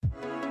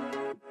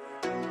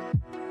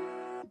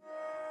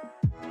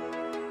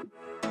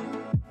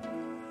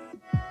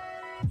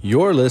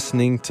You're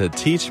listening to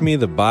Teach Me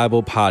the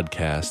Bible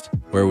podcast,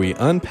 where we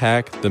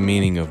unpack the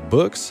meaning of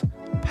books,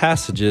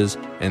 passages,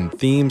 and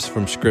themes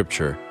from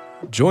Scripture.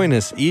 Join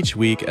us each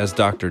week as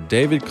Dr.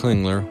 David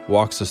Klingler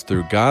walks us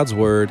through God's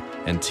Word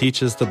and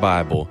teaches the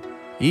Bible.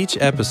 Each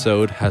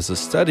episode has a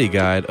study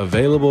guide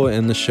available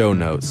in the show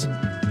notes.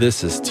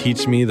 This is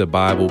Teach Me the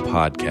Bible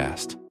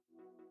podcast.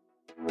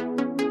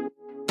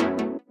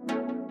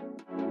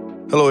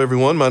 Hello,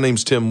 everyone. My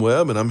name's Tim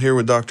Webb, and I'm here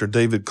with Dr.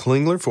 David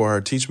Klingler for our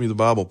Teach Me the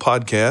Bible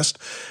podcast.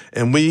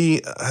 And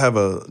we have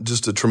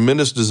just a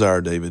tremendous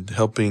desire, David,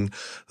 helping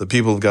the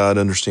people of God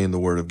understand the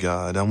Word of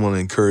God. I want to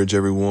encourage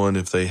everyone,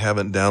 if they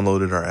haven't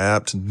downloaded our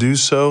app, to do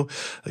so.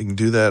 They can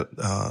do that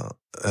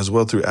as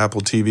well through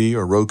Apple TV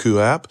or Roku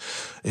app.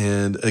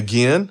 And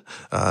again,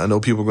 I know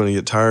people are going to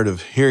get tired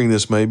of hearing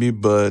this maybe,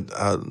 but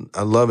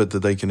I love it that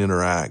they can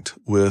interact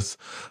with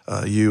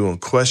you on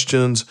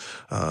questions.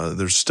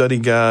 There's study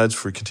guides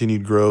for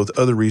continued growth,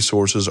 other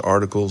resources,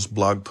 articles,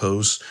 blog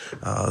posts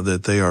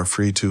that they are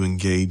free to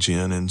engage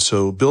in. And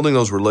so building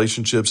those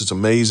relationships, it's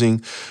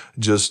amazing.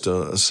 Just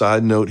a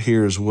side note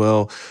here as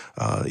well,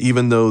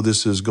 even though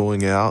this is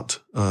going out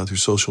through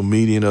social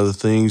media and other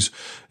things,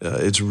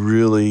 it's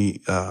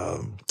really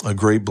a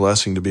great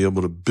blessing to be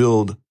able to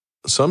build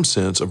some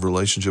sense of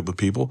relationship with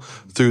people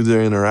through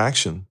their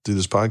interaction through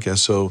this podcast.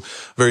 So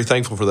very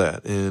thankful for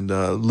that. And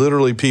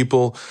literally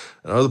people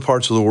in other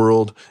parts of the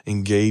world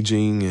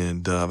engaging.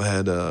 And I've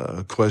had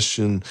a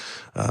question,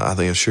 I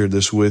think I've shared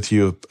this with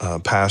you, a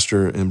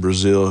pastor in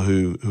Brazil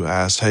who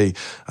asked, hey,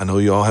 I know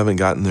you all haven't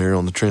gotten there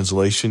on the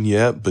translation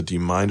yet, but do you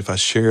mind if I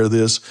share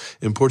this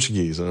in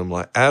Portuguese? And I'm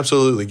like,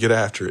 absolutely, get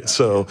after it.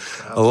 So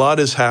a lot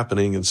is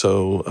happening. And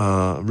so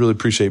I really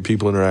appreciate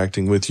people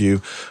interacting with you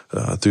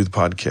through the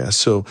podcast.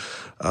 So,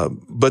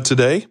 but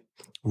today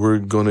we're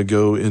going to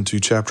go into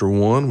chapter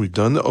 1. We've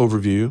done the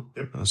overview,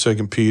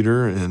 2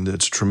 Peter, and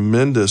it's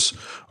tremendous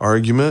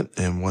argument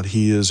and what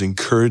he is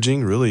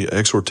encouraging, really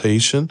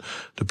exhortation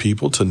to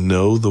people to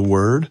know the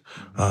Word,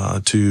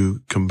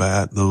 to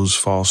combat those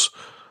false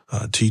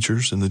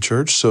teachers in the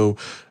church. So,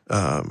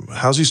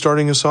 how's he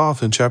starting us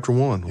off in chapter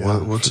 1? Yeah,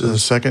 what's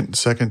his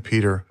second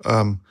Peter?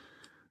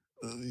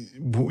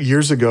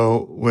 Years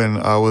ago, when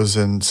I was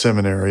in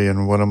seminary,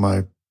 and one of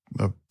my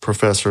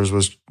professors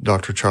was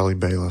Dr. Charlie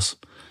Bayless,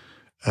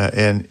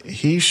 and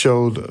he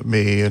showed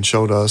me and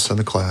showed us in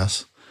the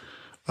class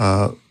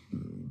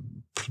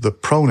the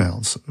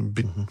pronouns.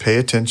 Pay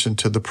attention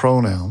to the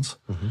pronouns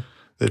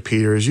that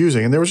Peter is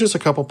using. And there was just a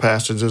couple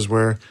passages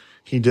where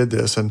he did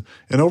this. And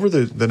over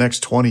the next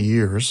 20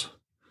 years,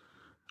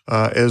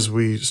 as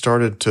we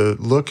started to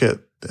look at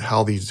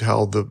how these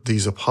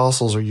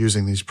apostles are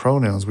using these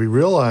pronouns, we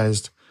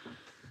realized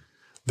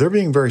they're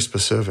being very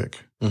specific.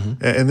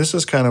 And this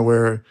is kind of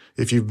where,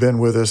 if you've been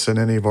with us in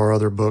any of our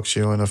other books,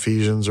 in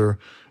Ephesians or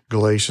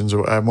Galatians,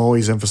 or I'm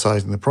always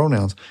emphasizing the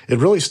pronouns. It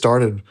really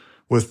started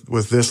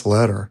with this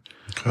letter.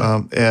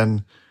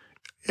 Okay.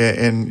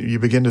 And you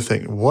begin to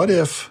think, what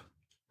if,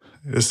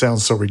 this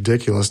sounds so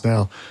ridiculous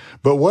now,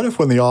 but what if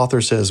when the author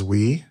says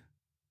we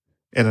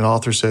and an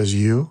author says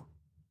you,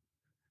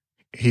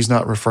 he's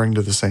not referring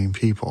to the same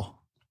people?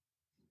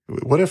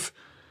 What if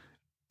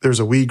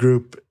there's a we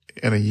group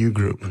and a you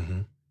group?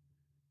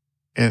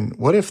 And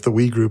what if the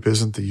we group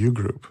isn't the you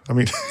group? I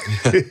mean,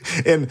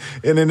 and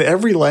in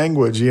every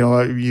language,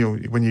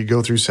 when you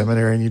go through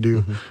seminary and you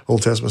do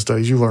Old Testament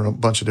studies, you learn a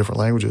bunch of different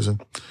languages.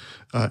 And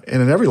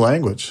in every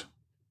language,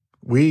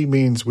 we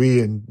means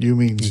we and you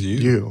means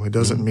you. It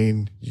doesn't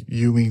mean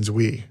you means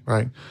we,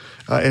 right?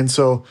 And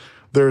so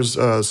there's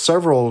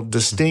several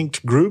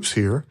distinct groups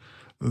here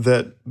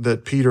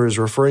that Peter is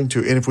referring to.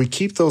 And if we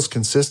keep those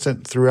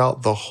consistent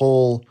throughout the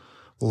whole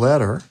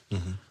letter,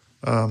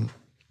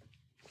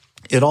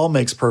 it all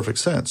makes perfect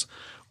sense.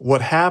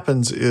 What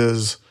happens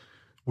is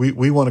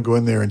we want to go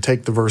in there and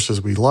take the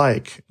verses we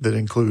like that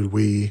include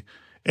we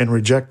and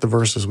reject the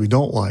verses we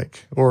don't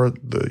like. Or,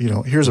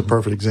 here's a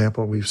perfect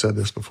example. We've said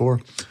this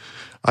before.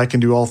 I can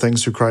do all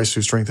things through Christ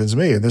who strengthens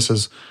me. And this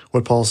is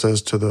what Paul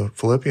says to the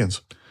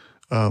Philippians.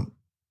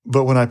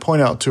 But when I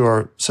point out to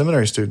our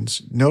seminary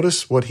students,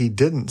 notice what he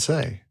didn't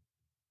say.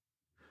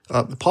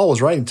 Paul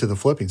was writing to the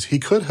Philippians. He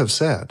could have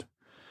said,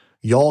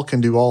 y'all can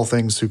do all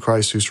things through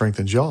Christ who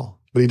strengthens y'all.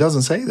 But he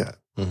doesn't say that.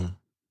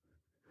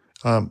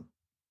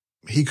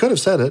 He could have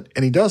said it,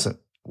 and he doesn't.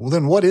 Well,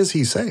 then what is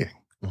he saying?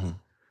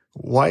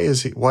 Why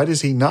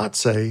does he not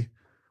say,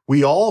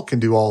 we all can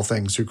do all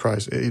things through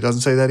Christ? He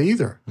doesn't say that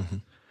either.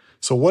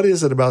 So what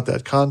is it about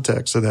that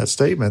context of that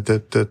statement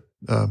that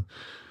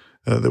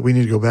we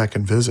need to go back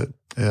and visit?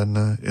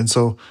 And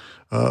so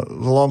the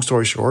long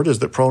story short is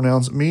that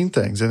pronouns mean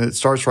things, and it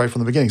starts right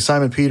from the beginning.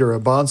 Simon Peter, a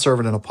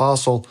bondservant and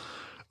apostle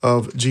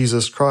of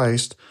Jesus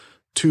Christ,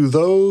 to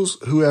those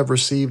who have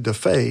received a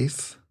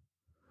faith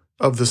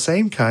of the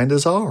same kind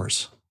as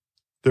ours.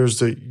 There's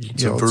the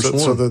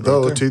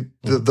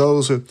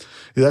those who,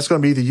 that's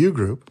going to be the you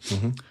group,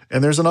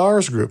 and there's an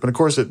ours group, and of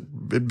course it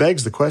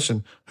begs the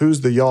question: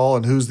 who's the y'all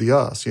and who's the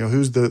us?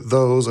 Who's the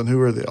those and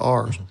who are the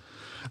ours?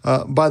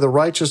 By the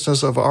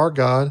righteousness of our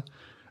God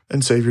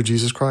and Savior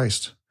Jesus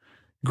Christ.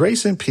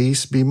 grace and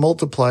peace be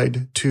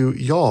multiplied to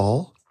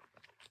y'all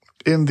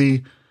in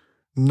the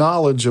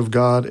knowledge of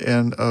God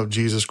and of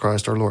Jesus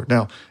Christ our Lord.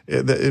 Now,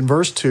 in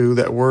verse 2,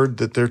 that word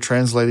that they're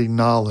translating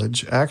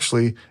knowledge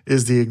actually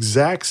is the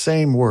exact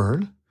same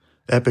word,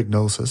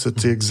 epignosis.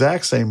 It's the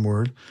exact same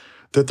word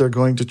that they're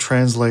going to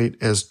translate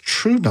as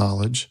true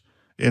knowledge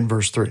in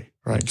verse 3,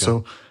 right? Okay.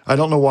 So I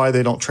don't know why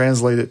they don't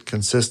translate it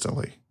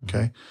consistently,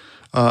 okay?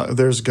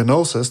 There's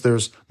gnosis,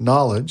 there's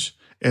knowledge,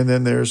 and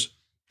then there's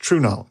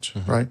true knowledge,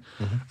 right?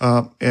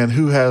 And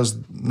who has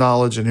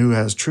knowledge and who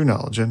has true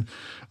knowledge.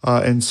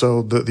 And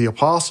so the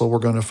apostle, we're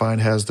going to find,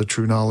 has the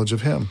true knowledge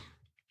of him.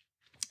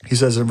 He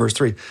says in verse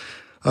 3,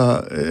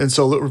 and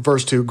so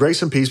verse 2,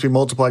 grace and peace be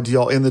multiplied to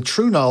y'all in the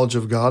true knowledge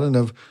of God and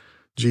of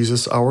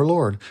Jesus our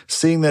Lord,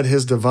 seeing that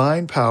his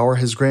divine power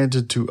has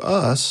granted to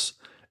us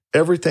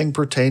everything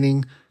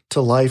pertaining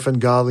to life and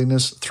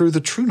godliness through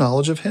the true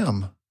knowledge of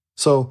him.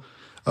 So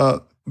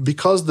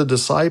because the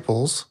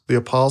disciples, the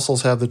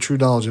apostles, have the true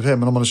knowledge of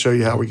him, and I'm going to show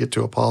you how we get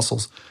to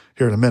apostles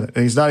here in a minute.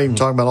 And he's not even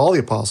talking about all the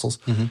apostles.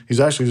 He's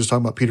actually just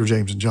talking about Peter,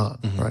 James, and John,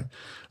 right?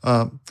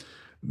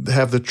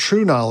 Have the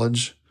true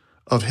knowledge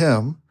of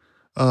him.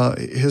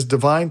 His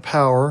divine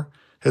power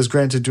has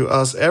granted to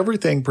us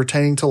everything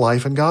pertaining to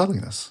life and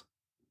godliness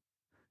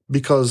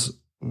because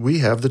we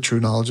have the true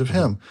knowledge of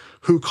him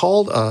who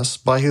called us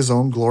by his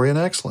own glory and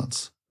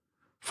excellence.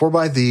 For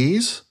by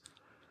these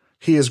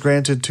he has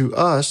granted to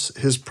us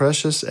his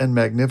precious and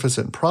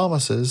magnificent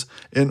promises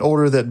in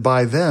order that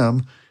by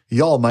them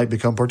y'all might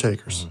become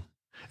partakers.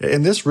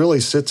 And this really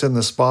sits in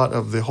the spot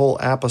of the whole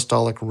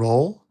apostolic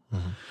role,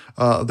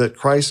 that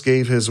Christ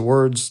gave his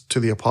words to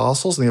the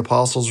apostles, and the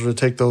apostles were to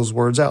take those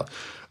words out.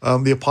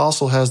 The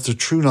apostle has the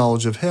true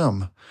knowledge of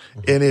him.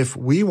 And if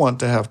we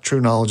want to have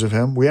true knowledge of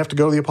him, we have to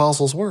go to the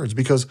apostles' words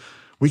because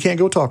we can't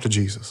go talk to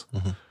Jesus.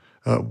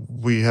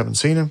 We haven't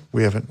seen him.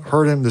 We haven't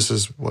heard him. This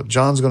is what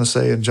John's going to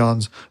say in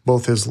John's,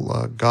 both his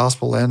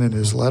gospel and in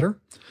his letter.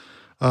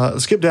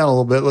 Let's skip down a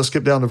little bit. Let's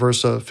skip down to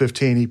verse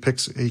 15.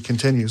 He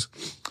continues.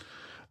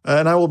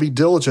 And I will be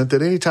diligent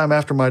that any time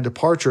after my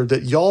departure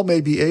that y'all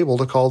may be able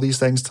to call these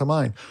things to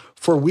mind.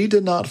 For we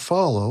did not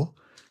follow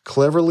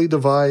cleverly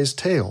devised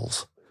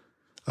tales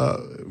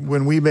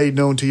when we made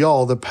known to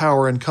y'all the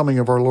power and coming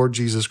of our Lord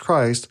Jesus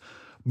Christ,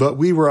 but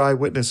we were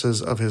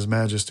eyewitnesses of his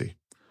majesty.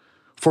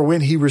 For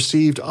when he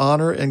received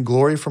honor and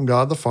glory from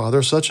God the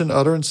Father, such an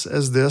utterance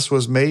as this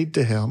was made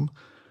to him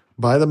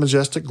by the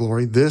majestic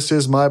glory, this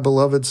is my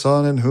beloved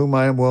Son in whom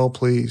I am well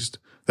pleased.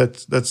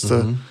 That's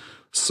the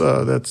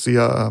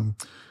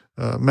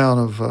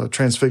Mount of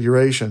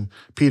Transfiguration.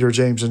 Peter,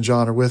 James, and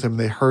John are with him.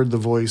 They heard the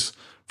voice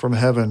from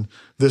heaven.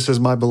 This is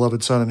my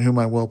beloved Son in whom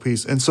I am well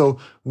pleased. And so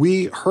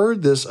we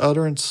heard this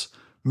utterance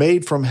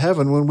made from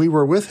heaven when we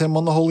were with him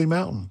on the holy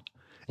mountain.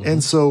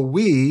 And so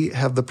we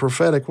have the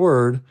prophetic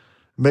word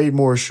made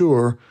more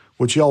sure,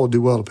 which y'all would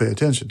do well to pay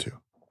attention to,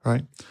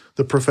 right?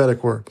 The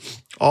prophetic word.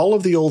 All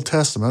of the Old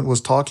Testament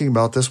was talking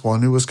about this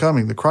one who was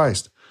coming, the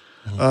Christ.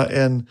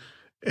 And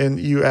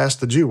you ask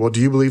the Jew, well,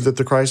 do you believe that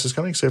the Christ is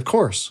coming? You say, of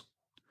course.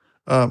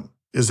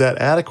 Is that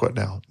adequate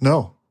now?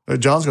 No.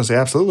 John's going to say,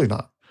 absolutely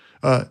not.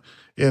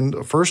 In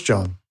 1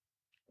 John,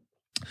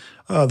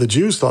 the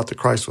Jews thought that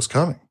Christ was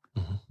coming,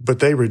 but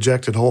they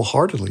rejected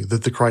wholeheartedly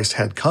that the Christ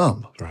had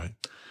come. Right.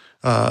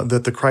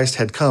 That the Christ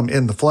had come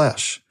in the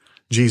flesh,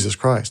 Jesus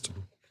Christ.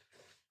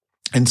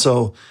 And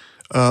so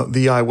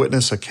the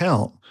eyewitness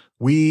account,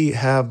 we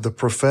have the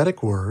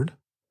prophetic word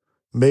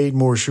made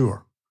more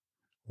sure.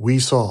 We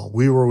saw,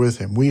 we were with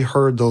him. We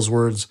heard those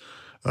words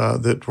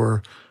that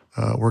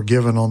were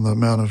given on the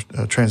Mount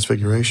of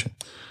Transfiguration.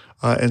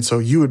 And so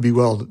you would do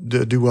well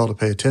to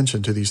pay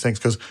attention to these things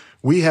because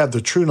we have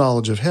the true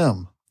knowledge of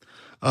him.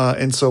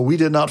 And so we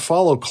did not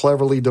follow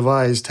cleverly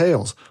devised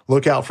tales.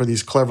 Look out for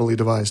these cleverly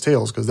devised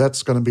tales because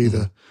that's going to be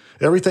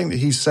everything that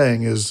he's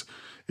saying is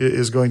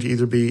going to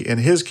either be in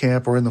his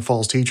camp or in the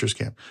false teacher's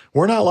camp.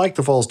 We're not like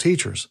the false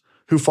teachers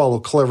who follow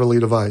cleverly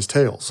devised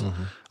tales.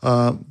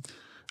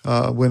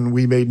 When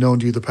we made known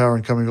to you the power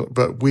and coming,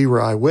 but we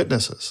were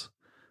eyewitnesses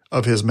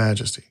of his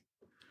majesty.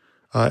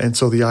 And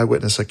so the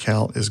eyewitness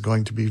account is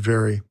going to be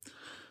very,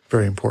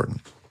 very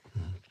important.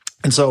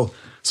 And so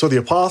the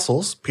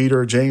apostles,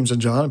 Peter, James, and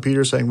John, and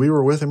Peter saying, we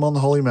were with him on the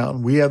holy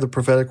mountain. We have the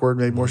prophetic word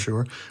made more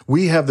sure.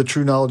 We have the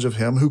true knowledge of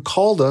him who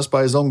called us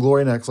by his own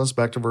glory and excellence,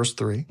 back to verse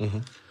 3.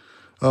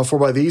 For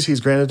by these he's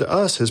granted to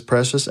us his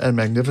precious and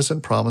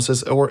magnificent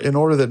promises, or in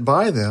order that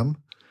by them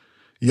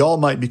y'all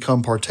might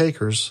become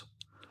partakers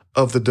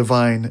of the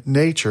divine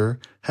nature,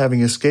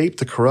 having escaped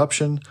the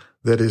corruption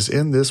that is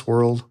in this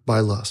world by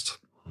lust.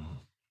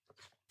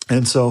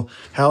 And so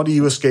how do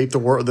you escape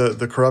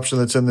the corruption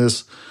that's in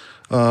this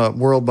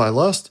world by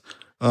lust?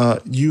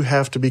 You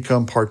have to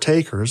become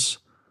partakers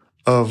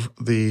of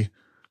the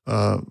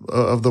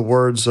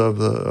words of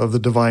the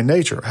divine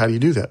nature. How do you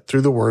do that?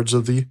 Through the words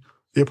of the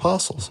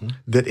apostles.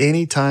 That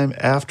any time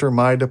after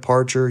my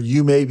departure,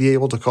 you may be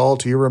able to call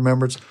to your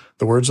remembrance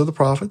the words of the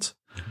prophets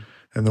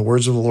and the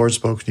words of the Lord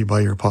spoken to you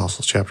by your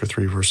apostles, chapter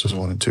 3, verses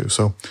 1 and 2.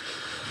 So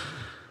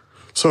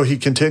So he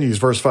continues,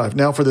 verse 5.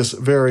 Now for this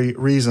very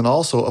reason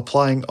also,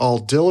 applying all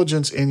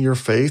diligence in your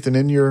faith, and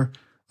in your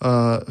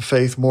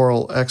faith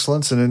moral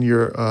excellence, and in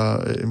your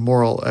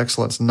moral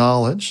excellence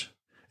knowledge.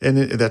 And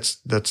that's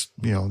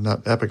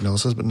not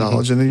epignosis, but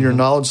knowledge. And in your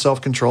knowledge,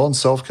 self-control, and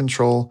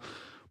self-control,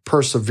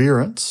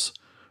 perseverance,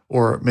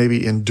 or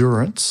maybe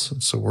endurance.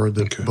 It's a word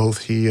that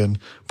both he and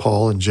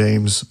Paul and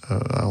James,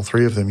 all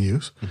three of them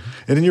use.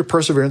 And in your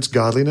perseverance,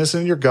 godliness,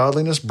 and in your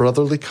godliness,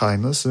 brotherly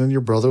kindness, and in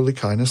your brotherly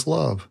kindness,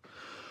 love.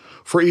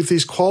 For if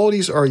these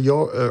qualities are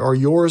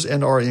yours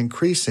and are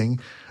increasing,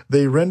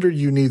 they render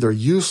you neither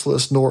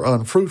useless nor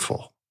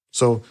unfruitful.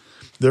 So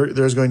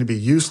there's going to be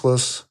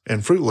useless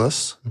and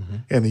fruitless,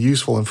 and the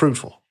useful and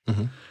fruitful.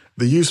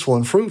 The useful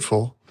and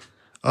fruitful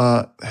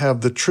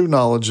have the true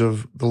knowledge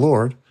of the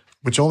Lord,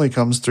 which only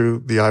comes through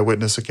the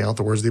eyewitness account,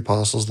 the words of the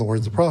apostles, the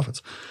words of the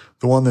prophets.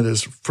 The one that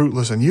is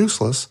fruitless and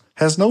useless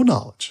has no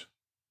knowledge.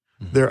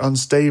 They're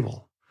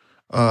unstable.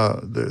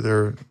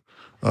 They're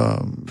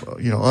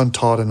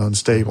untaught and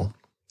unstable.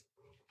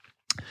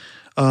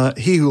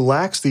 He who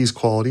lacks these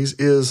qualities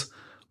is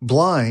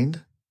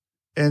blind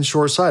and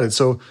short-sighted.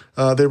 So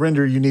they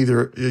render you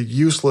neither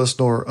useless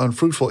nor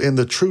unfruitful in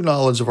the true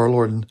knowledge of our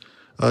Lord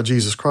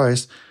Jesus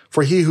Christ.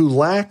 For he who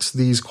lacks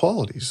these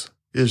qualities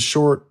is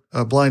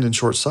blind and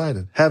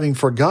short-sighted, having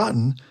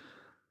forgotten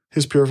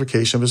his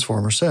purification of his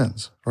former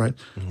sins, right?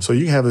 So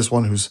you have this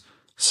one who's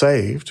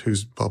saved,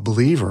 who's a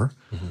believer,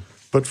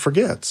 but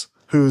forgets,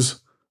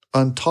 who's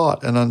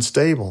untaught and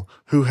unstable,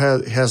 who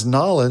has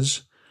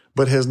knowledge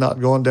but has not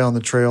gone down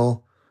the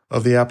trail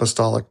of the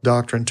apostolic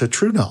doctrine to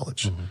true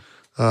knowledge.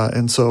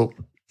 And so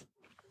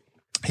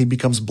he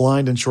becomes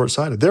blind and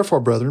short-sighted. Therefore,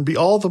 brethren, be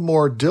all the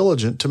more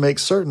diligent to make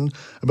certain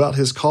about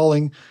his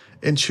calling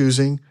and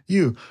choosing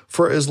you.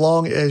 For as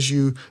long as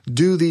you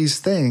do these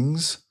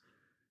things,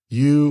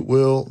 you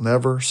will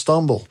never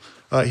stumble.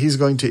 He's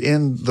going to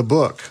end the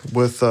book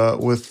with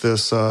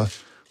this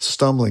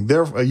stumbling.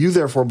 You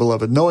therefore,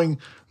 beloved, knowing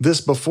this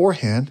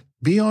beforehand,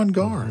 be on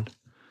guard,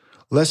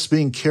 lest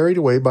being carried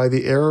away by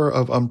the error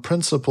of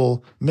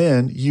unprincipled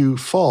men, you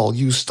fall,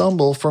 you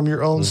stumble from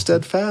your own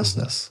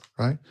steadfastness,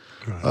 right?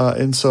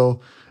 And so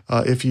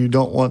if you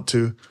don't want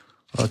to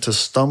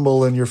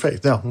stumble in your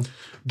faith. Now,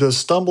 does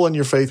stumble in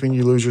your faith mean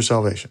you lose your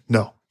salvation?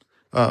 No.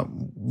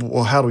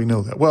 Well, how do we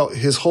know that? Well,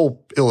 his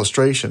whole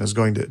illustration is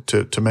going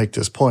to make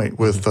this point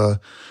with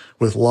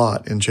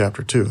Lot in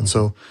chapter 2. And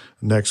so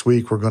next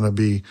week we're going to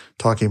be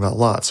talking about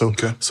Lot. So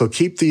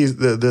keep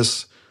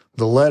the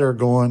letter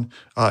going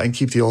and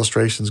keep the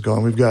illustrations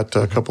going. We've got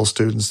a couple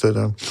students that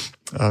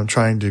I'm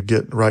trying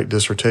to write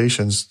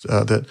dissertations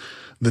that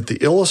the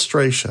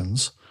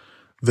illustrations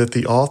that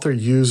the author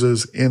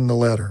uses in the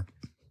letter,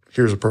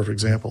 here's a perfect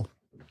example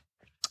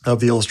of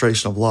the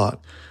illustration of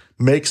Lot,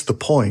 makes the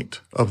point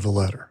of the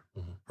letter,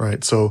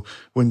 right? So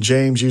when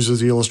James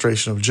uses the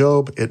illustration of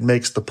Job, it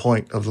makes the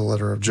point of the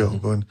letter of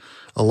Job. When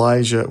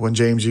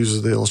James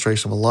uses the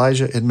illustration of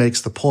Elijah, it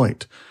makes the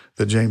point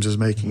that James is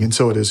making. And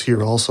so it is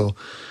here also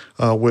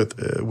with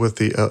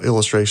the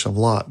illustration of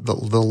Lot. The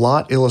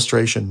Lot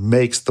illustration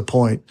makes the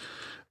point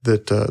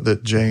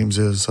that James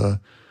is, or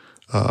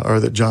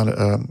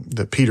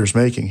that Peter's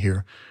making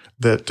here,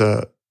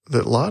 that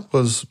Lot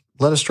was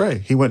led astray.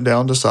 He went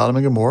down to Sodom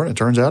and Gomorrah, and it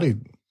turns out he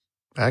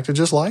acted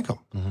just like them.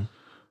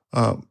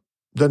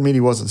 Doesn't mean he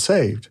wasn't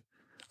saved,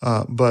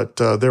 but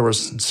there were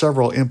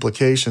several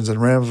implications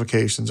and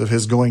ramifications of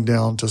his going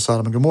down to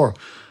Sodom and Gomorrah.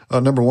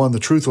 Number one, the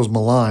truth was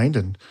maligned,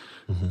 and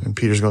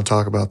Peter's going to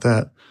talk about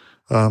that.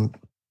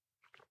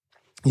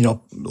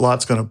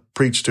 Lot's going to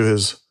preach to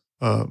his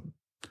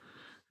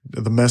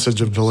the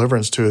message of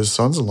deliverance to his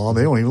sons-in-law.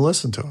 They don't even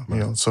listen to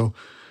him. So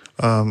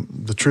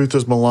the truth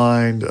is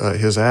maligned.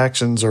 His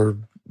actions are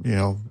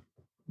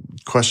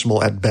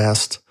questionable at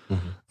best,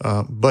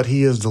 but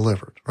he is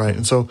delivered, right?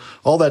 And so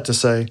all that to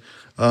say,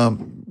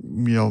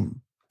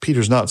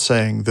 Peter's not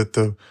saying that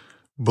the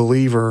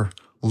believer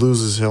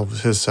loses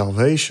his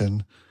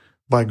salvation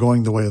by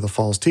going the way of the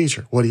false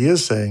teacher. What he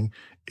is saying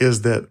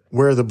is that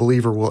where the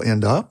believer will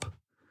end up,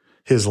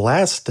 his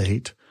last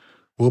state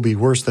will be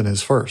worse than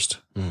his first.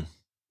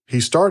 He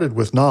started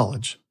with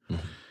knowledge.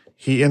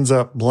 He ends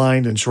up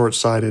blind and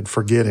short-sighted,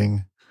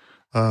 forgetting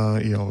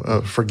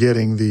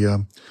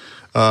the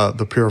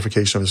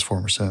purification of his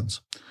former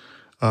sins.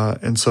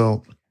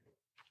 So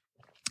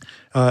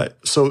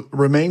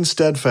remain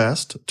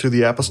steadfast to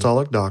the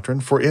apostolic doctrine,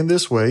 for in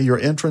this way your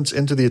entrance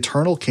into the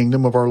eternal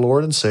kingdom of our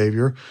Lord and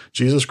Savior,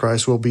 Jesus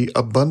Christ, will be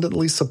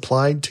abundantly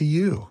supplied to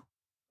you.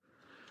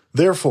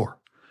 Therefore,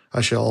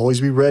 I shall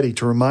always be ready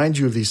to remind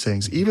you of these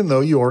things, even though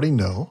you already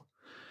know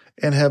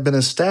and have been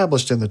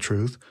established in the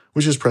truth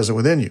which is present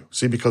within you.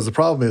 See, because the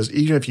problem is,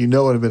 even if you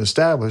know and have been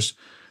established,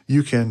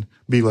 you can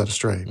be led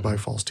astray by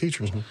false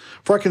teachers.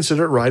 For I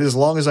consider it right, as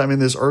long as I'm in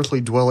this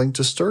earthly dwelling,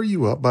 to stir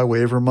you up by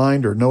way of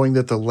reminder, knowing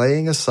that the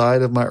laying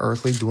aside of my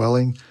earthly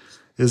dwelling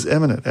is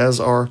imminent, as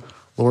our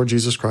Lord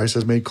Jesus Christ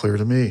has made clear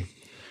to me.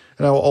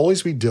 And I will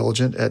always be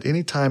diligent at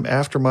any time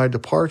after my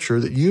departure,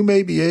 that you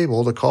may be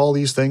able to call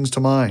these things to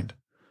mind.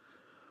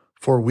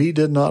 For we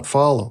did not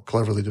follow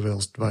cleverly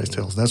devised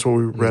tales. And that's what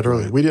we read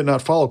earlier. We did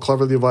not follow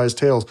cleverly devised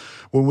tales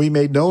when we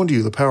made known to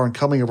you the power and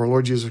coming of our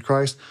Lord Jesus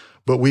Christ,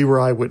 but we were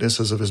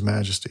eyewitnesses of his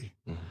majesty.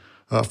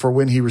 For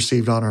when he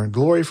received honor and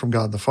glory from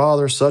God the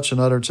Father, such an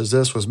utterance as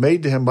this was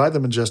made to him by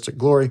the majestic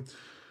glory,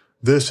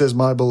 "This is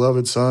my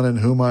beloved Son, in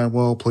whom I am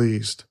well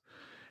pleased."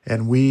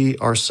 And we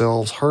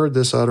ourselves heard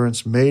this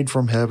utterance made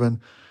from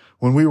heaven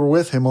when we were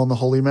with him on the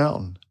holy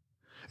mountain.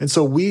 And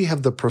so we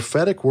have the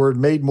prophetic word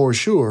made more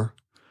sure,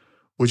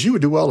 which you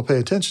would do well to pay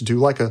attention to,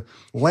 like a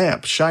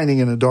lamp shining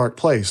in a dark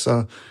place.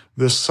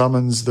 This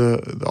summons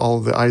all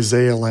the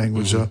Isaiah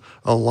language, a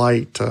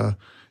light, the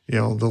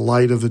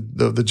light of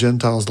the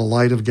Gentiles, the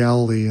light of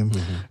Galilee, and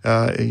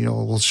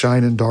will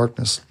shine in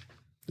darkness.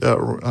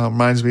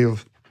 Reminds me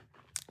of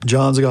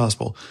John's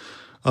Gospel.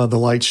 The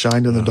light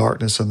shined in the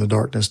darkness, and the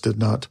darkness did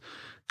not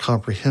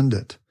comprehend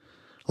it.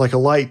 Like a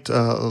light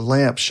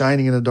lamp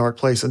shining in a dark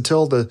place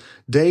until the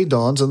day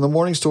dawns and the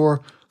morning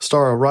star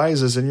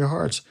arises in your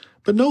hearts.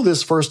 But know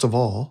this, first of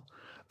all,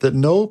 that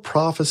no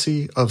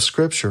prophecy of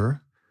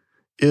Scripture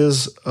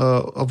is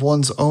of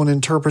one's own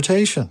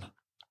interpretation.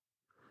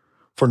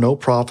 For no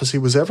prophecy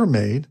was ever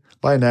made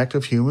by an act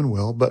of human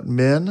will, but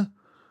men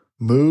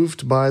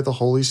moved by the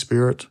Holy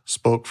Spirit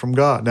spoke from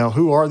God. Now,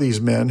 who are these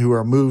men who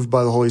are moved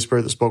by the Holy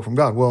Spirit that spoke from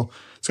God? Well,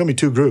 it's going to be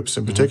two groups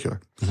in particular.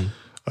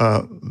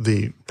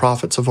 The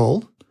prophets of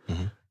old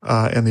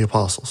and the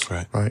apostles,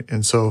 right?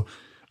 And so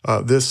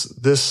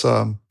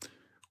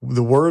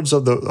the words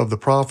of the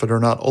prophet are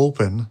not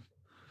open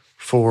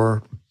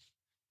for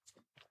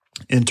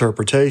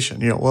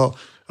interpretation.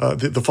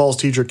 The false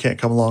teacher can't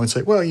come along and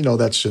say, well,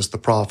 that's just the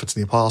prophets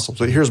and the apostles.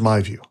 But here's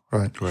my view,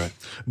 right?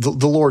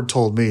 The Lord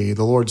told me,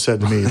 the Lord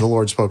said to me, the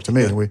Lord spoke to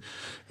me.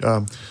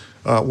 And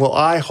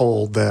I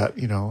hold that,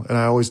 and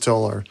I always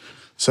tell our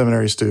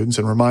seminary students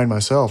and remind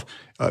myself,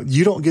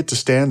 you don't get to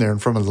stand there in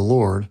front of the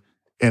Lord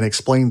and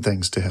explain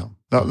things to him.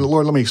 Now,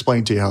 Lord, let me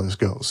explain to you how this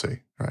goes, see,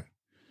 right?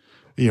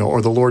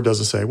 Or the Lord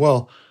doesn't say,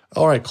 well,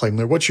 all right,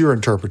 Klingler, what's your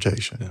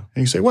interpretation? And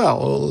you say,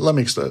 well, let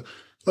me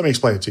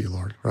explain it to you,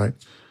 Lord, right?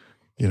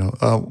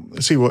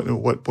 See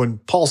when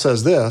Paul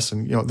says this,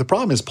 and the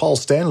problem is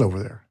Paul's standing over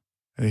there,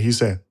 and he's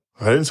saying,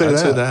 "I didn't say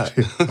that.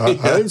 I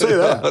didn't say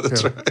that."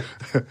 That's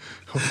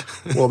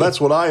right. Well,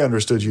 that's what I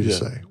understood you to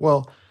say.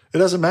 Well, it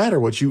doesn't matter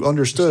what you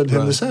understood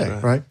him to say,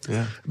 right?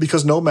 Yeah.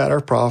 Because no matter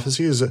of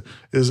prophecy is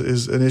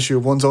an issue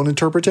of one's own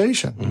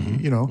interpretation.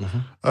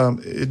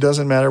 It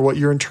doesn't matter what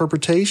your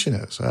interpretation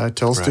is. I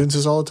tell students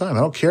this all the time.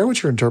 I don't care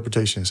what your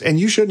interpretation is, and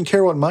you shouldn't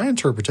care what my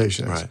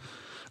interpretation is. Right.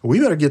 We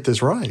better get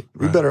this right.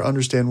 We better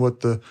understand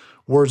what the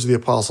words of the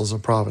apostles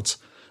and prophets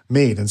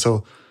mean. And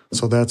so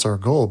that's our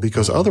goal,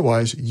 because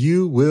otherwise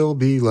you will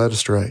be led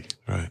astray.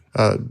 Right.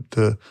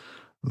 The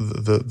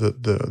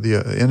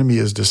enemy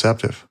is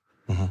deceptive.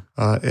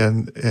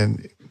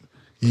 And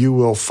you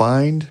will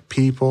find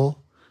people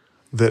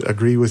that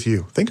agree with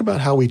you. Think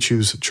about how we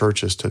choose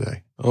churches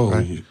today. Oh,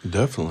 right?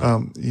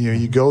 Definitely.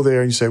 You go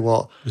there and you say,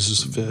 well, is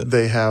this a fit?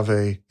 They have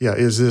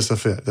is this a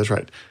fit? That's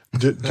right.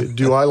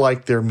 Do I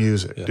like their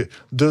music? Yeah.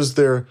 Does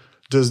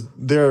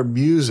their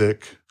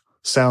music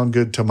sound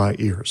good to my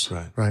ears?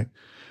 Right.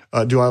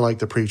 Do I like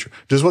the preacher?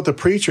 Is what the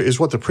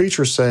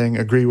preacher's saying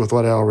agree with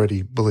what I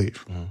already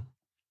believe?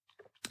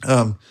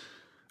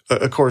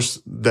 Of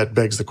course, that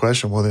begs the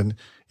question, well, then,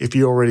 if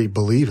you already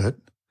believe it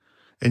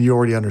and you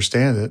already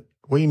understand it,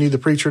 well, you need the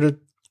preacher to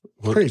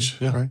preach,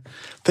 right?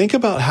 Think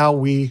about how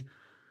we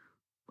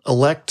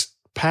elect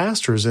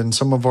pastors in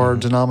some of our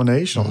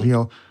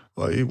denominational,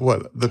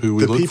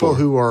 the people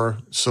who are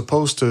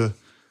supposed to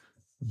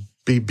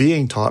be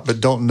being taught but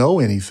don't know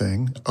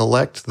anything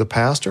elect the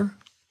pastor.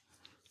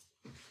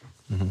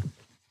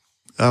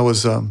 I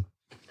was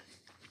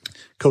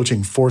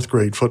coaching fourth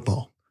grade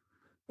football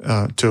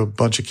to a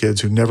bunch of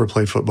kids who never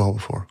played football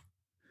before.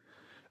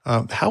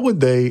 How would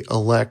they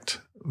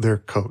elect their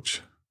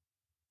coach?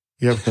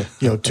 You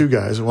have, two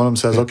guys, and one of them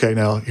says, okay,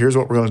 now here's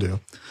what we're going to do.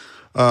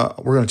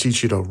 We're going to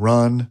teach you to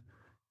run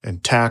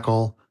and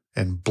tackle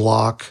and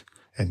block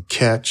and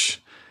catch,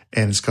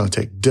 and it's going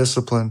to take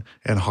discipline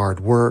and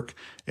hard work,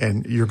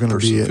 and you're going to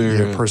be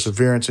in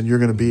perseverance, and you're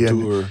going to be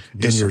in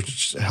your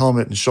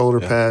helmet and shoulder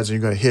pads, and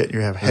you're going to hit, and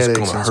you have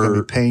headaches, and it's going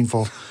to be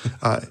painful.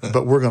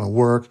 But we're going to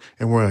work,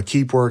 and we're going to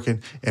keep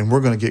working, and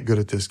we're going to get good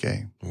at this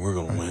game. We're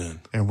going to win.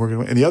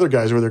 And the other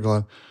guys were there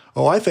going,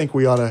 oh, I think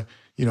we ought to,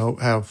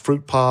 have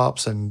fruit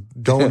pops and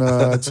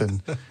donuts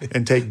and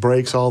take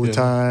breaks all the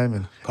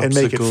time and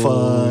make it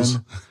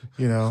fun.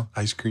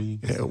 Ice cream.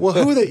 Yeah. Well,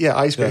 who are they? Yeah,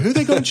 ice cream. Yeah. Who are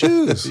they going to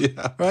choose?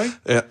 Right?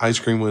 Yeah, ice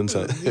cream wins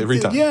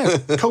every time. Yeah,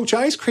 Coach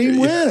Ice Cream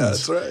wins. Yeah,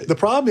 that's right. The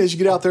problem is you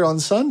get out there on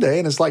Sunday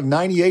and it's like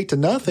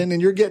 98-0 and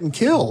you're getting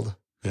killed.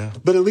 Yeah.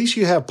 But at least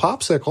you have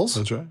popsicles.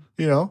 That's right.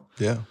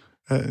 Yeah.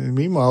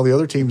 Meanwhile, the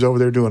other team's over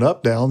there doing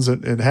up downs at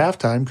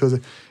halftime because,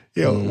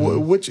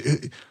 which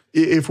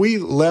if we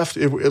left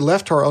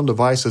to our own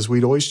devices,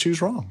 we'd always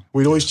choose wrong.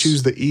 We'd always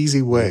choose the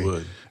easy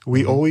way.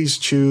 We always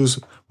choose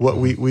what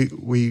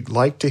we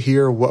like to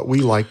hear, what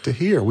we like to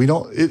hear. We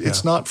don't.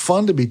 It's not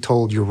fun to be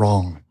told you're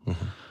wrong.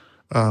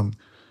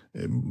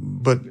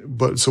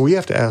 But so we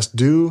have to ask,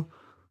 do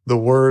the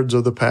words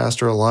of the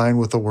pastor align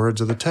with the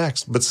words of the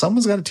text? But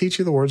someone's got to teach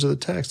you the words of the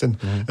text. And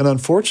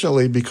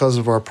unfortunately, because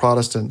of our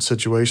Protestant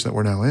situation that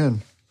we're now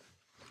in,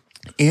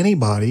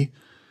 anybody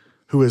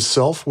who is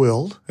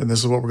self-willed, and this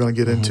is what we're going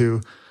to get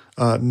into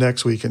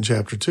next week in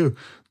chapter 2,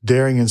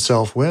 daring and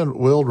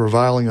self-willed,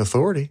 reviling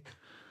authority,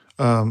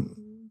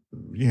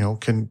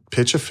 can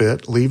pitch a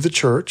fit, leave the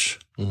church,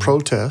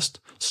 protest,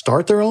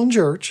 start their own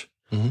church,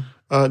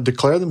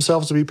 declare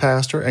themselves to be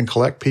pastor, and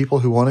collect people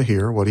who want to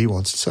hear what he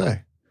wants to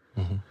say.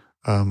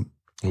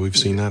 We've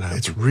seen that happen.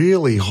 It's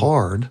really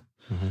hard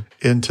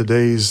in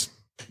today's,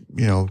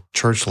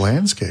 church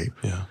landscape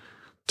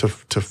to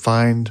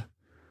find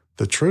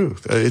the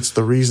truth. It's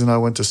the reason I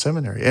went to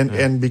seminary.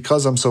 And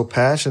because I'm so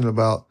passionate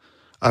about,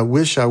 I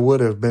wish I would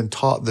have been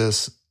taught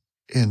this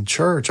in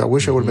church. I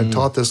wish I would have been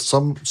taught this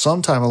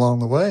sometime along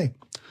the way.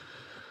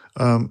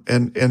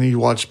 And you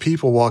watch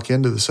people walk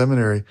into the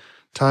seminary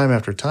time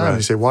after time. And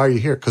they say, why are you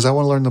here? Because I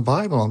want to learn the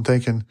Bible. I'm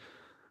thinking,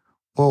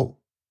 well,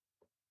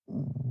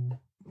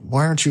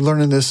 why aren't you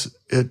learning this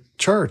at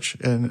church?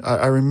 And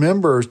I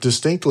remember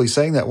distinctly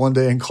saying that one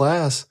day in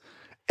class,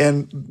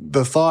 and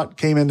the thought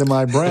came into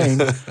my brain,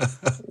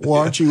 well,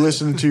 aren't you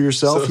listening to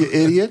yourself, you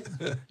idiot?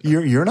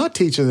 You're not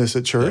teaching this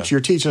at church. You're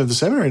teaching at the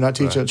seminary, not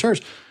teaching at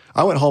church.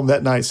 I went home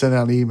that night, sent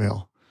out an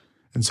email,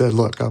 and said,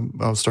 look,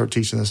 I'll start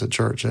teaching this at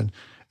church. And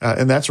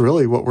that's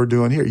really what we're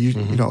doing here.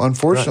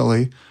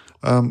 Unfortunately,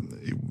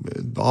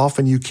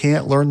 often you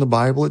can't learn the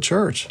Bible at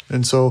church.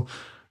 And so,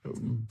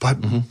 but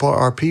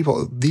our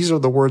people, these are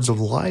the words of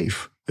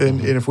life.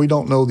 And if we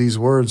don't know these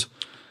words,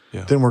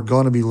 then we're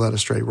going to be led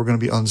astray. We're going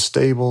to be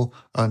unstable,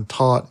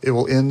 untaught. It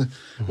will end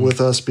with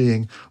us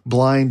being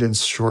blind and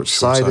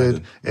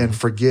short-sighted and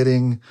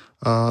forgetting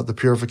the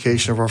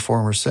purification of our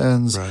former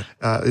sins.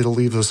 It'll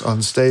leave us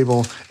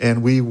unstable,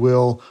 and we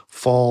will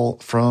fall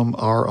from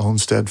our own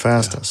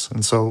steadfastness.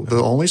 And so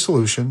the only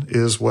solution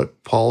is what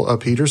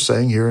Peter's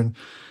saying here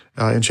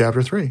in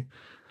chapter 3,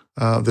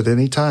 that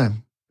any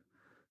time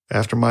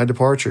after my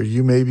departure,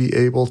 you may be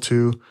able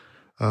to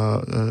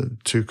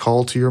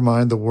call to your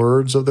mind the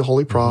words of the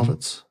holy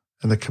prophets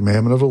and the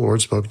commandment of the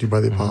Lord spoken to you by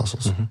the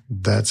apostles.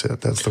 That's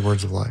it. That's the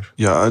words of life.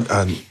 Yeah,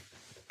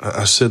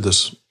 I said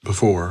this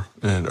before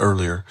and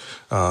earlier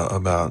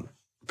about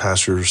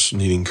pastors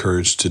needing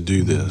courage to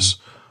do this.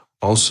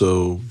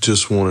 Also,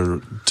 just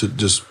wanted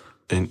to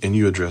and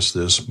you addressed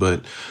this,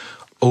 but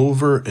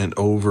over and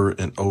over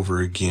and over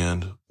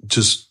again,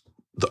 just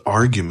the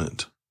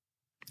argument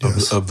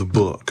of the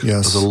book,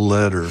 of the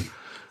letter,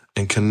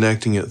 and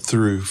connecting it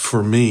through,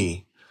 for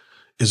me,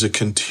 is a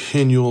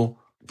continual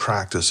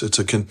practice. It's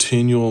a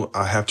continual,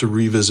 I have to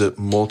revisit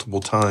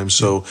multiple times.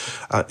 So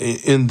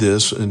in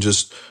this, and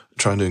just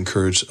trying to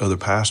encourage other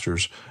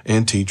pastors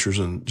and teachers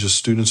and just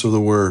students of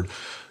the Word,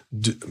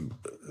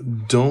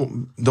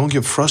 don't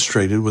get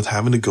frustrated with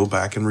having to go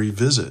back and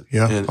revisit.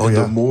 And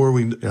the more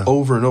we,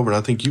 over and over, and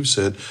I think you've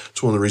said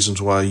it's one of the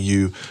reasons why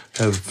you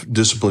have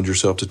disciplined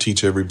yourself to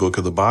teach every book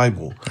of the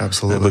Bible.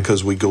 Absolutely. And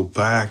because we go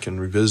back and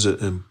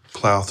revisit and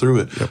plow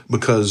through it.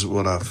 Because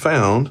what I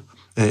found,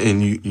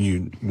 and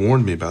you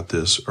warned me about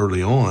this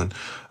early on,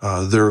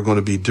 there are going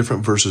to be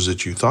different verses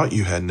that you thought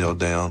you had nailed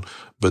down,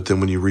 but then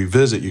when you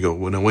revisit, you go,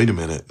 well, no, wait a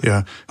minute.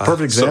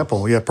 Perfect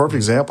example. Perfect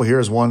example here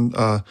is one,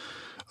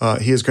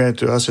 he has granted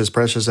to us his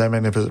precious and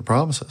magnificent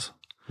promises.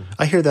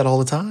 I hear that all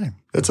the time.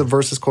 That's a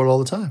verse that's quoted all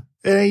the time.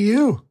 It ain't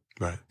you.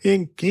 Right.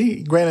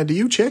 He granted to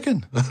you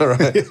chicken.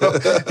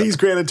 He's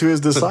granted to his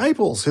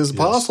disciples, his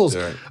apostles,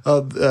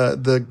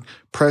 the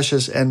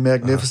precious and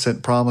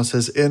magnificent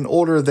promises, in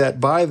order that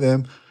by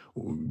them,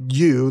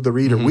 you, the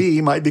reader, we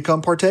might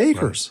become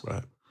partakers.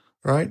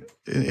 Right?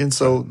 And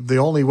so the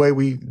only way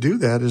we do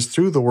that is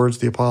through the words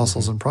of the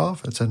apostles and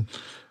prophets.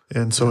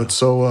 And so it's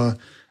so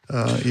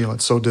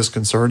it's so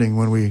disconcerting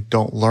when we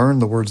don't learn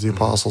the words of the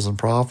apostles and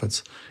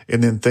prophets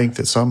and then think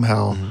that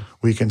somehow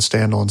we can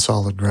stand on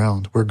solid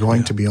ground. We're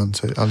going to be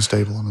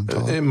unstable and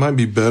untaught. It might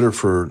be better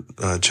for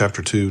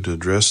chapter 2 to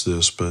address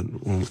this, but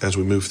as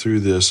we move through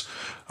this,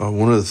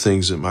 one of the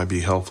things that might be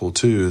helpful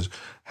too is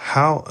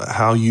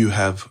how you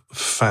have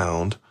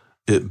found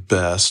it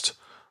best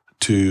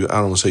to, I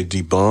don't want to say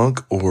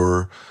debunk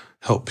or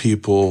help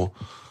people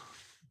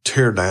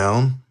tear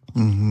down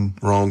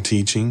wrong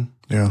teaching.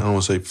 I don't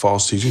want to say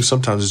false teaching.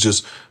 Sometimes it's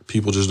just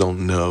people just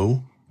don't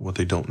know what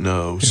they don't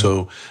know.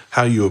 So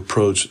how you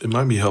approach, it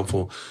might be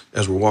helpful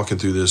as we're walking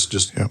through this,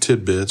 just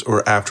tidbits,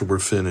 or after we're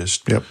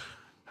finished.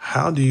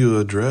 How do you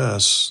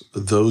address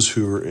those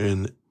who are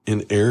in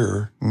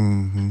error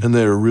and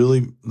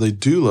they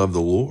do love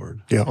the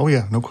Lord?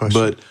 No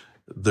question. But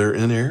they're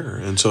in error.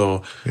 And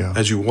so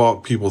as you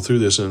walk people through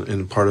this,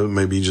 and part of it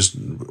may be just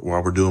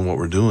while we're doing what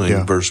we're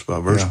doing, verse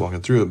by verse,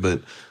 walking through it,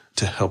 but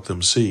to help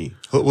them see.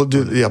 We'll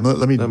do.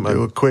 Let me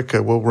do a quick.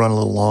 We'll run a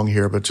little long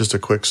here, but just a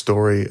quick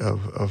story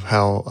of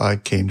how I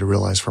came to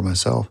realize for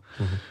myself.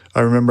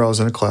 I remember I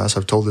was in a class.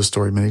 I've told this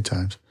story many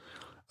times.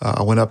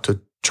 I went up to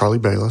Charlie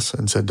Bayless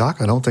and said,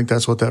 "Doc, I don't think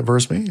that's what that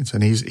verse means."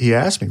 And he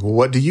asked me, "Well,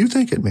 what do you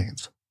think it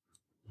means?"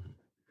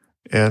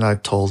 And I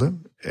told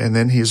him, And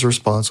then his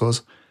response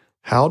was,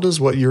 how does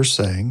what you're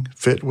saying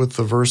fit with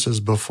the verses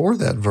before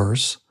that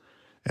verse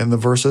and the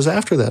verses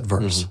after that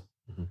verse?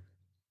 Mm-hmm.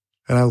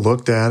 And I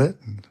looked at it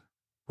and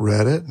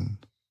read it, and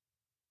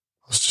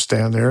I was just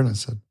standing there, and I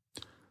said,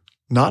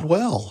 not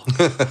well.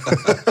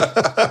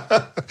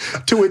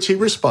 To which he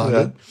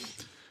responded,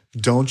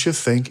 don't you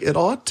think it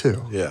ought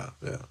to? Yeah.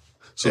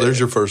 So there's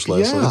your first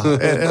lesson. Yeah.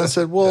 And I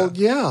said, well,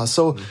 yeah.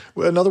 So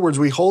in other words,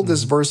 we hold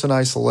this verse in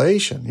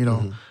isolation, you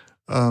know.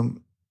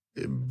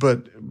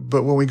 But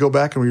when we go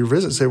back and we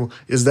revisit, say, well,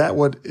 does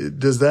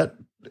that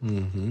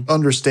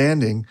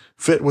understanding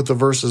fit with the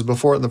verses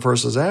before it and the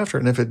verses after?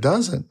 And if it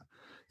doesn't,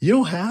 you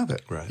don't have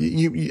it. Right.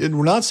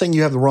 We're not saying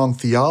you have the wrong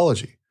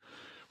theology.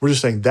 We're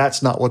just saying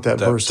that's not what that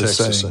verse is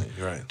saying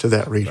to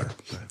that reader.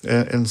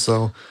 Right. And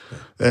so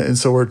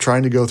we're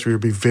trying to go through,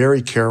 be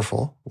very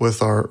careful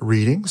with our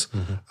readings,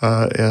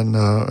 and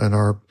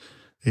our,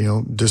 you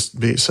know, just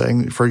be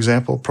saying, for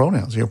example,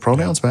 pronouns. You know,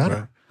 pronouns matter.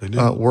 Right. They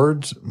do.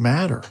 Words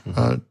matter.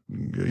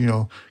 You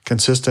know,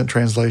 consistent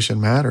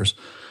translation matters.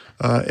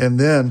 And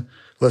then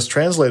let's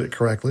translate it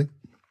correctly.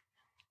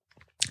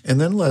 And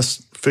then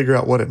let's figure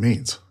out what it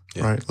means.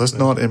 Right? Let's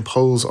not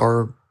impose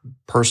our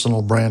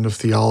personal brand of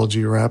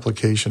theology or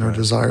application or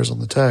desires on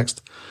the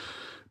text,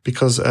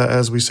 because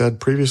as we said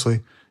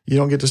previously, you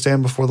don't get to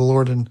stand before the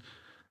Lord and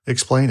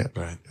explain it.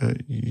 Right.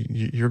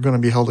 You're going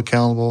to be held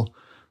accountable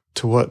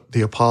to what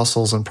the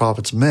apostles and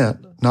prophets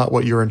meant, not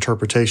what your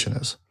interpretation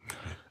is.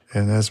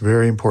 And that's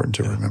very important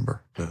to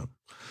remember. Yeah.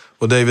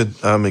 Well, David,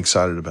 I'm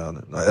excited about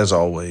it, as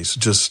always,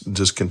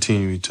 just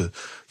continue to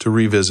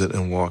revisit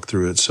and walk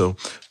through it. So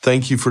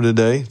thank you for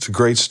today. It's a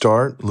great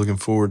start. Looking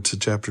forward to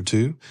chapter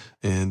 2.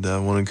 And I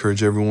want to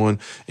encourage everyone,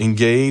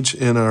 engage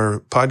in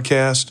our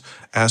podcast,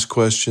 ask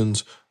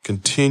questions,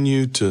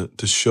 continue to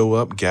show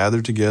up,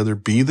 gather together,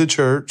 be the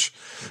church.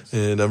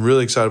 And I'm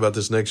really excited about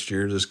this next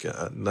year.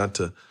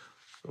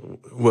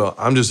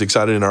 I'm just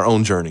excited in our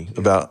own journey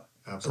about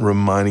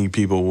reminding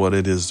people what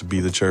it is to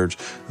be the church.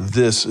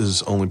 This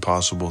is only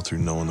possible through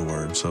knowing the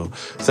Word. So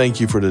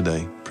thank you for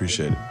today.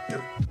 Appreciate it.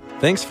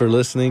 Thanks for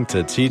listening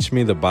to Teach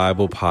Me the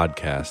Bible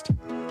podcast.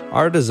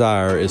 Our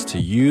desire is to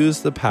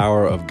use the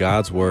power of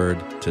God's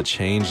Word to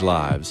change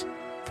lives.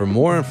 For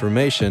more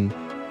information,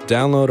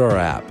 download our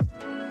app.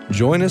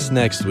 Join us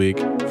next week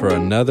for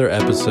another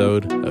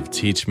episode of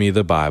Teach Me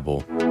the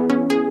Bible.